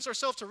can convince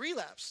ourselves to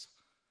relapse.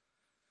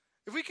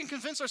 If we can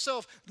convince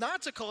ourselves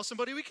not to call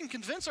somebody, we can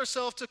convince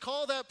ourselves to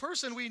call that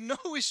person we know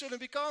we shouldn't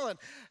be calling.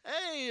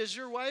 Hey, is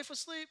your wife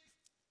asleep?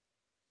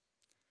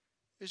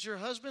 Is your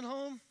husband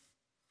home?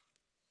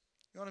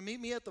 You want to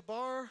meet me at the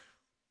bar?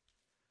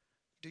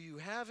 Do you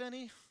have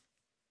any?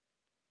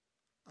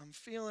 I'm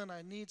feeling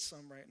I need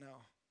some right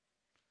now.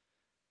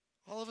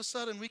 All of a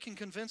sudden, we can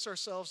convince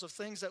ourselves of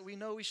things that we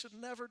know we should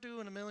never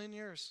do in a million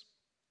years.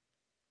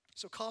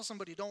 So call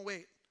somebody, don't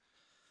wait.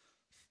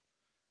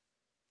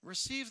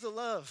 Receive the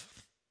love.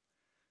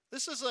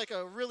 This is like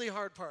a really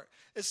hard part.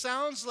 It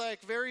sounds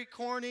like very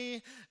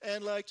corny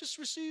and like, just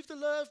receive the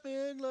love,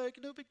 man. Like,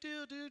 no big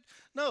deal, dude.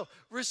 No,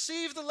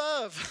 receive the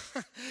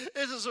love.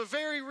 It is a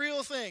very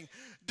real thing.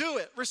 Do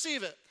it.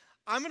 Receive it.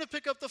 I'm going to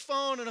pick up the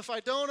phone, and if I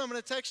don't, I'm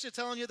going to text you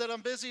telling you that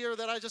I'm busy or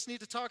that I just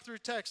need to talk through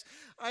text.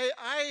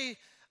 I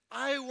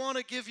want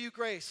to give you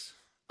grace.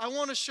 I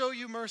want to show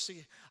you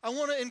mercy. I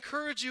want to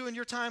encourage you in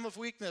your time of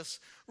weakness.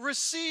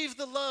 Receive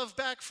the love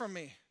back from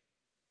me.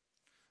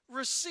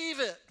 Receive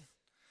it.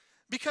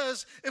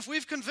 Because if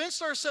we've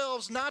convinced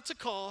ourselves not to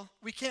call,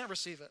 we can't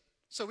receive it.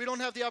 So we don't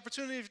have the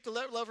opportunity to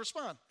let love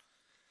respond.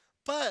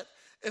 But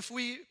if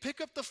we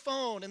pick up the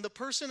phone and the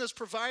person is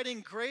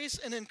providing grace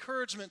and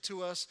encouragement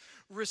to us,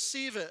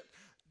 receive it.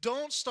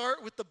 Don't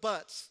start with the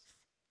buts.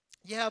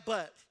 Yeah,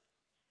 but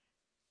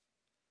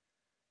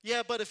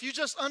if you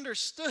just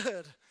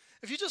understood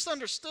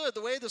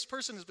the way this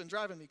person has been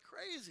driving me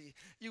crazy,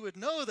 you would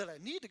know that I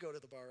need to go to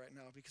the bar right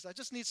now because I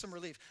just need some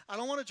relief. I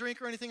don't want to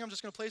drink or anything. I'm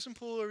just going to play some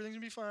pool. Everything's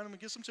going to be fine. I'm going to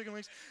get some chicken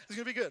wings. It's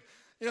going to be good.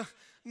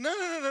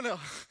 No.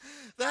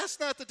 That's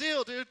not the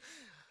deal, dude.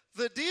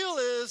 The deal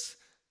is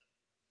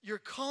you're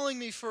calling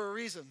me for a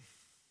reason.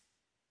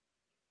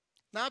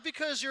 Not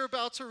because you're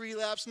about to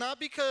relapse, not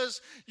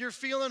because you're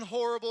feeling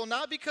horrible,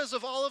 not because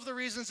of all of the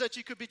reasons that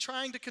you could be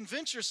trying to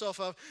convince yourself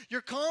of.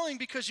 You're calling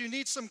because you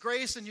need some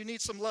grace and you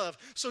need some love.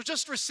 So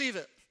just receive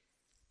it.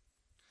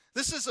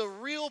 This is a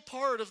real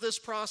part of this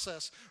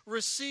process.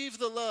 Receive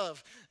the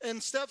love.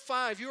 In step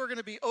 5, you are going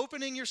to be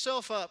opening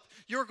yourself up.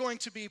 You're going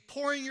to be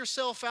pouring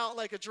yourself out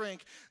like a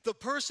drink. The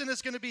person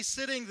is going to be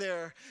sitting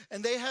there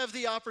and they have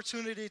the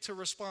opportunity to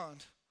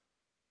respond.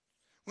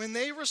 When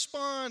they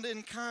respond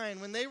in kind,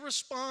 when they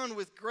respond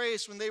with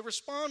grace, when they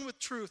respond with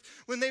truth,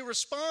 when they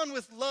respond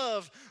with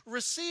love,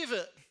 receive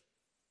it.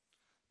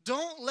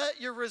 Don't let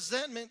your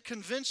resentment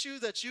convince you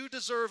that you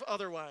deserve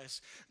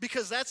otherwise,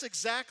 because that's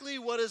exactly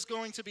what is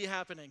going to be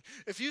happening.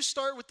 If you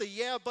start with the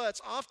yeah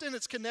buts, often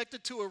it's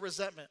connected to a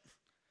resentment.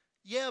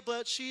 Yeah,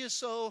 but she is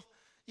so,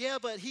 yeah,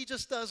 but he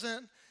just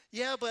doesn't,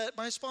 yeah, but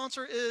my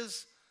sponsor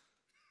is.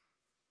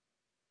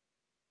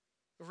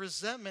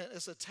 Resentment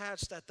is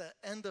attached at the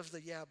end of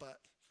the yeah, but.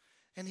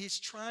 And he's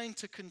trying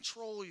to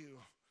control you.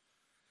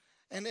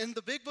 And in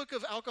the big book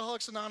of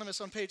Alcoholics Anonymous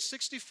on page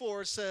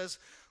 64, it says,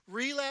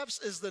 relapse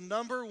is the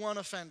 #1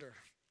 offender.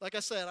 Like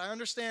I said, I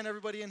understand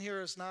everybody in here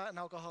is not an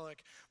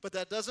alcoholic, but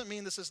that doesn't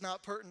mean this is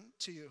not pertinent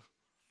to you.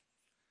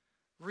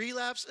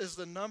 Relapse is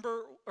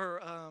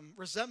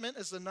resentment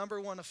is the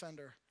 #1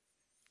 offender.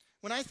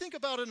 When I think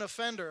about an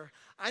offender,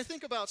 I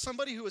think about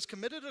somebody who has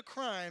committed a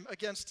crime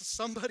against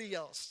somebody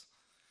else.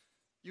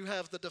 You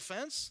have the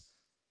defense,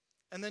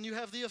 and then you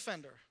have the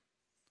offender.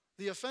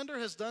 The offender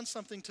has done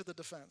something to the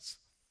defense.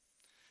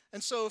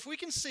 And so if we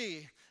can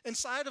see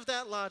inside of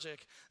that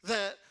logic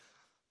that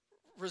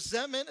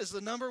resentment is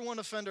the #1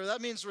 offender,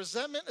 that means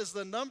resentment is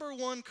the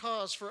 #1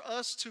 cause for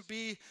us to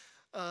be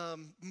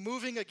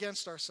moving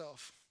against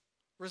ourselves.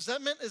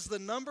 Resentment is the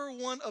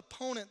 #1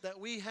 opponent that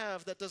we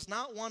have that does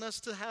not want us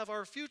to have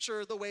our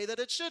future the way that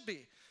it should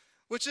be,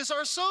 which is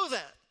our so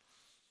that.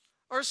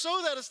 Our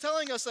so that is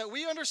telling us that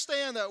we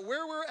understand that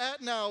where we're at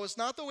now is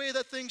not the way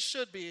that things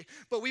should be,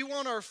 but we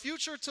want our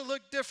future to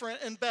look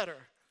different and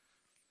better.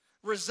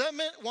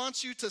 Resentment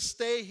wants you to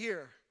stay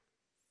here.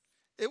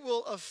 It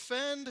will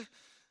offend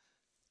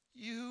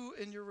you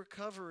in your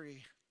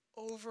recovery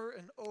over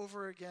and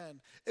over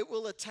again. It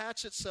will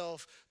attach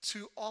itself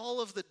to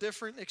all of the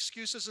different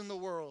excuses in the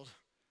world.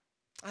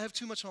 I have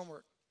too much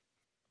homework.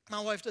 My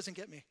wife doesn't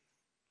get me.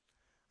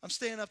 I'm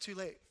staying up too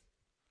late.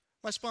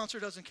 My sponsor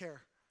doesn't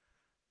care.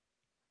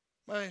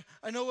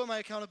 I know what my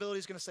accountability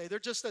is going to say. They're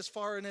just as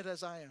far in it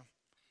as I am.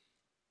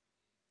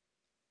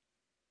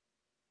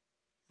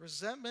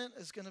 Resentment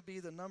is going to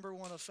be the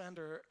 #1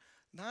 offender,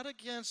 not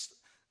against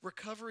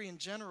recovery in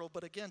general,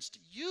 but against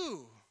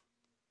you,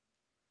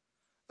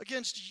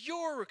 against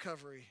your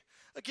recovery,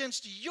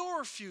 against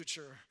your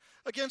future,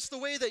 against the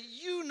way that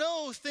you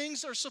know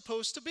things are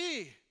supposed to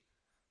be.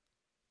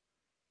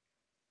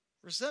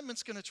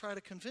 Resentment's going to try to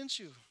convince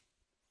you.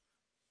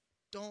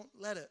 Don't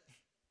let it.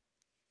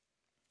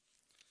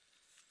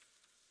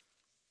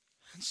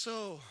 And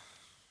so,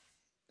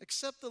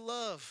 accept the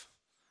love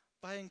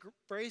by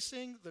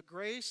embracing the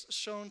grace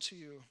shown to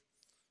you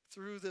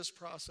through this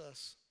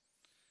process.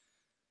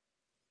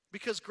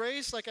 Because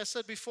grace, like I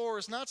said before,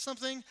 is not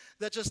something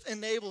that just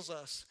enables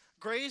us.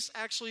 Grace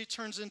actually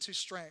turns into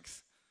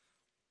strength.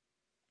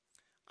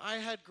 I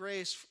had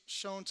grace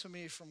shown to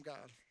me from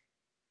God.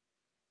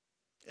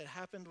 It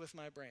happened with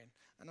my brain.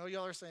 I know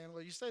y'all are saying,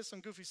 well, you say some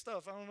goofy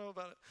stuff. I don't know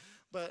about it.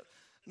 But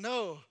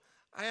no,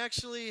 I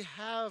actually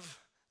have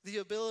the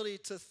ability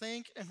to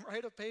think and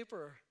write a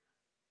paper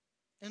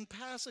and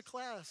pass a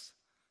class.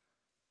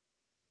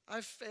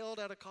 I've failed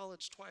out of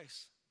college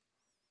twice,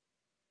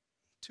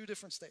 2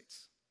 different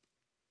states.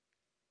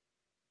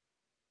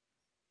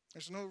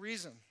 There's no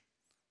reason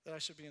that I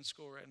should be in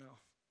school right now.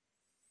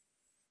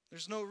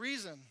 There's no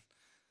reason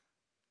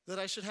that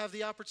I should have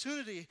the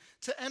opportunity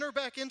to enter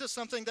back into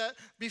something that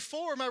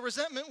before my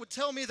resentment would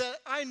tell me that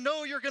I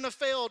know you're going to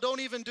fail,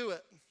 don't even do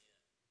it.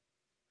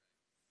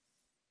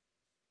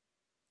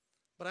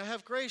 But I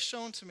have grace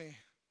shown to me,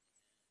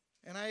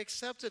 and I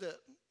accepted it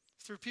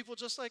through people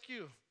just like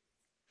you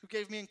who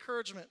gave me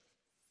encouragement.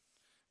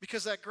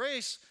 Because that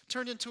grace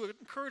turned into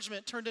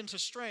encouragement, turned into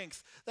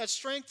strength. That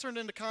strength turned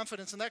into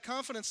confidence, and that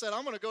confidence said,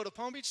 I'm going to go to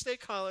Palm Beach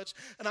State College,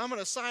 and I'm going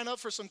to sign up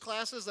for some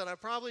classes that I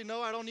probably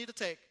know I don't need to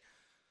take.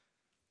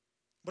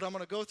 But I'm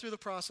going to go through the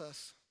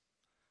process.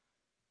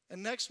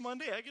 And next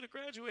Monday, I get to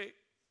graduate.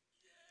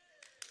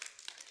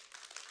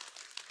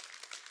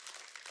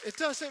 It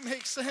doesn't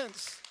make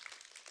sense.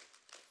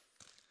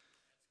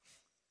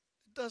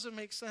 It doesn't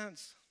make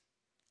sense.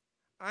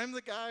 I'm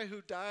the guy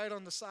who died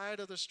on the side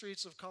of the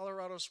streets of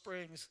Colorado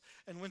Springs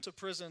and went to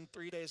prison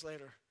 3 days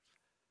later.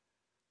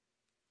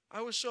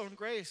 I was shown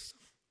grace.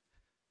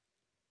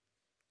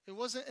 It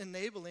wasn't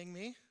enabling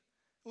me.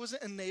 It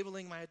wasn't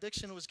enabling my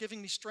addiction. It was giving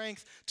me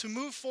strength to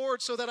move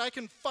forward so that I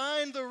can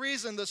find the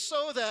reason,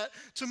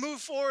 to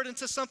move forward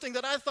into something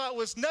that I thought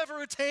was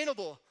never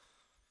attainable.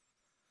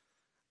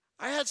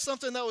 I had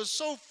something that was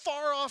so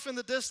far off in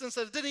the distance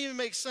that it didn't even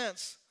make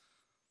sense.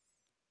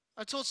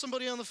 I told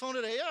somebody on the phone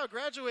today, yeah, I'll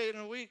graduate in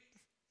a week.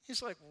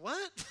 He's like,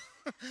 what?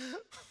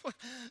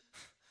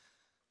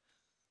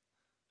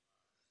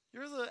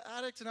 You're the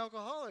addict and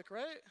alcoholic,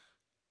 right?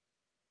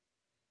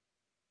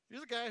 You're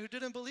the guy who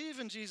didn't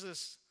believe in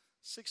Jesus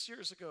 6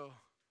 years ago.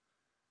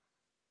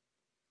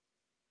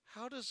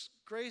 How does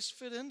grace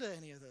fit into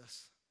any of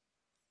this?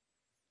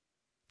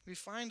 We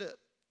find it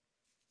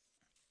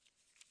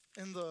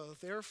in the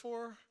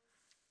therefore,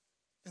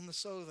 in the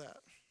so that.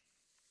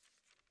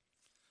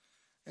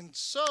 And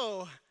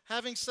so,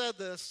 having said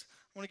this,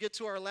 I want to get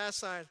to our last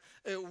side.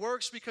 It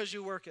works because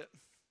you work it.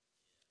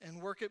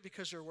 And work it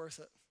because you're worth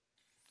it.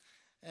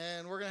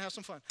 And we're going to have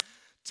some fun.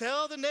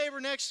 Tell the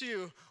neighbor next to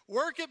you,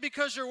 work it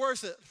because you're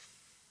worth it.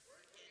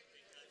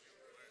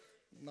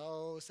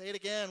 No, say it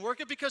again.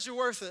 Work it because you're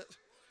worth it.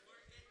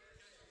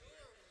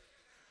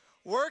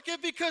 Work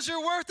it because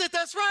you're worth it.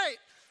 That's right.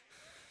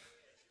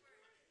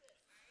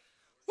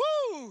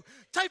 Woo!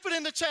 Type it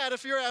in the chat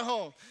if you're at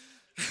home.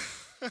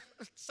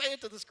 Say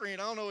it to the screen.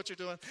 I don't know what you're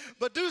doing.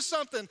 But do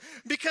something,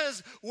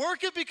 because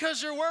work it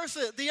because you're worth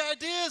it. The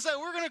idea is that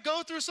we're going to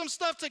go through some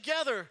stuff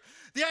together.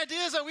 The idea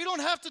is that we don't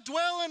have to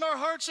dwell in our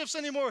hardships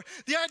anymore.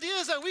 The idea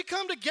is that we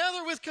come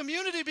together with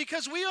community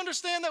because we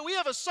understand that we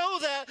have a so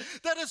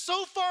that is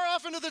so far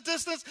off into the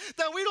distance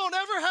that we don't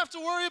ever have to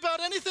worry about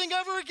anything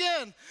ever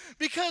again,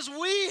 because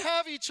we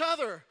have each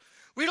other.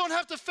 We don't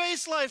have to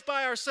face life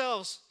by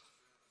ourselves.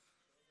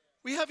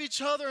 We have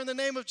each other in the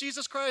name of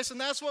Jesus Christ,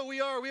 and that's what we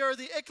are. We are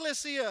the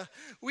ecclesia.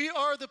 We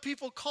are the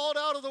people called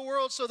out of the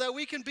world so that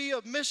we can be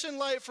a mission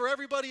light for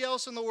everybody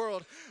else in the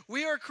world.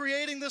 We are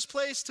creating this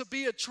place to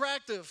be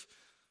attractive.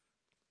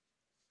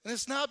 And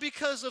it's not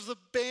because of the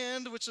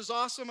band, which is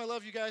awesome. I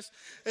love you guys.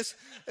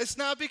 It's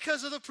not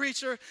because of the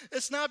preacher.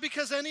 It's not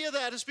because any of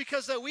that. It's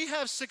because that we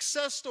have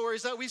success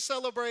stories that we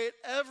celebrate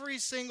every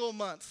single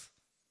month.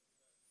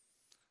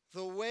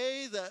 The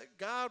way that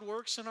God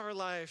works in our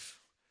life,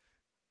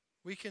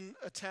 we can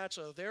attach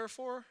a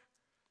therefore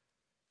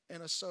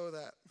and a so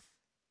that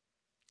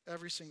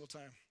every single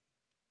time.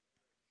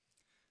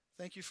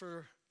 Thank you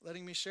for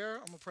letting me share.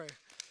 I'm going to pray.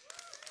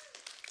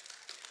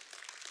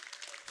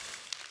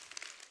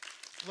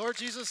 Lord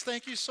Jesus,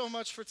 thank you so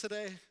much for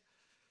today.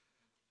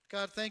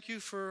 God, thank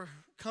you for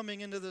coming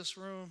into this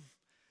room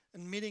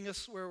and meeting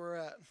us where we're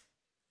at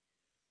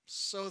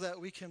so that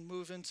we can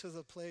move into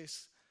the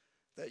place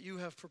that you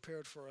have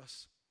prepared for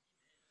us.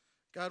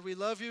 God, we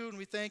love you and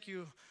we thank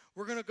you.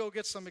 We're going to go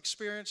get some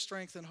experience,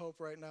 strength, and hope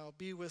right now.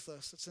 Be with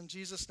us. It's in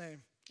Jesus'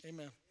 name.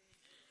 Amen.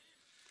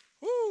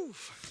 Woo!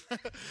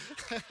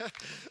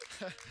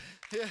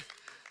 Yeah.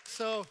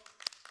 So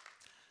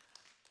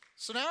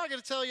now I got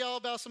to tell y'all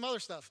about some other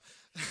stuff.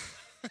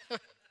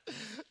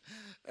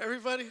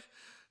 Everybody,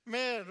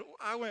 man,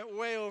 I went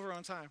way over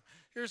on time.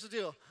 Here's the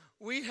deal.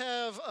 We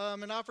have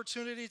an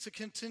opportunity to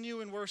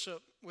continue in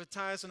worship with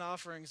tithes and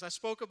offerings. I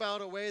spoke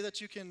about a way that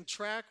you can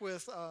track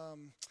with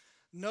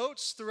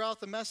notes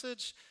throughout the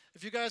message.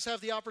 If you guys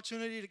have the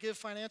opportunity to give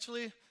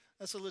financially,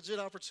 that's a legit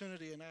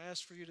opportunity, and I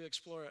ask for you to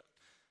explore it.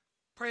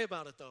 Pray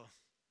about it, though.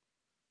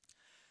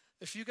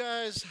 If you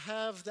guys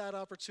have that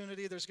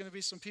opportunity, there's going to be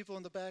some people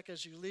in the back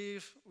as you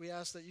leave. We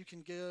ask that you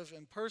can give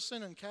in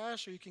person and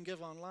cash, or you can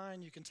give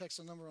online. You can text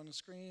the number on the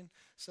screen,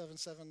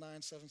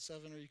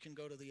 77977, or you can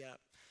go to the app.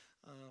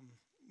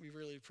 We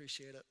really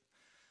appreciate it.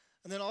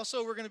 And then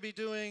also, we're going to be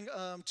doing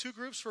 2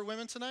 groups for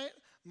women tonight.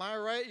 My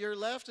right, your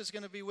left is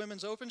going to be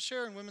women's open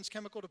share and women's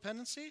chemical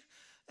dependency.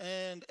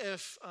 And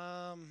if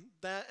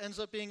that ends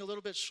up being a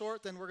little bit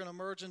short, then we're going to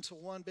merge into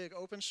one big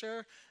open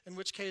share, in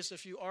which case,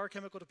 if you are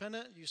chemical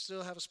dependent, you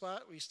still have a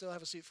spot. We still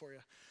have a seat for you.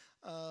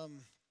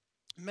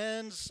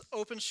 Men's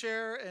open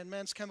share and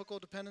men's chemical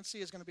dependency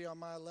is going to be on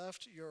my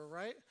left, your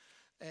right.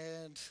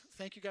 And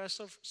thank you guys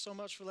so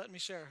much for letting me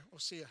share. We'll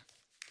see you.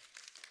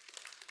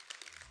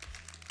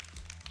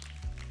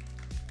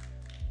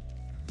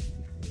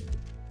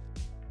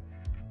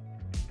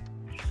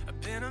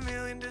 I've been a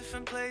million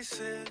different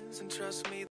places, and trust me,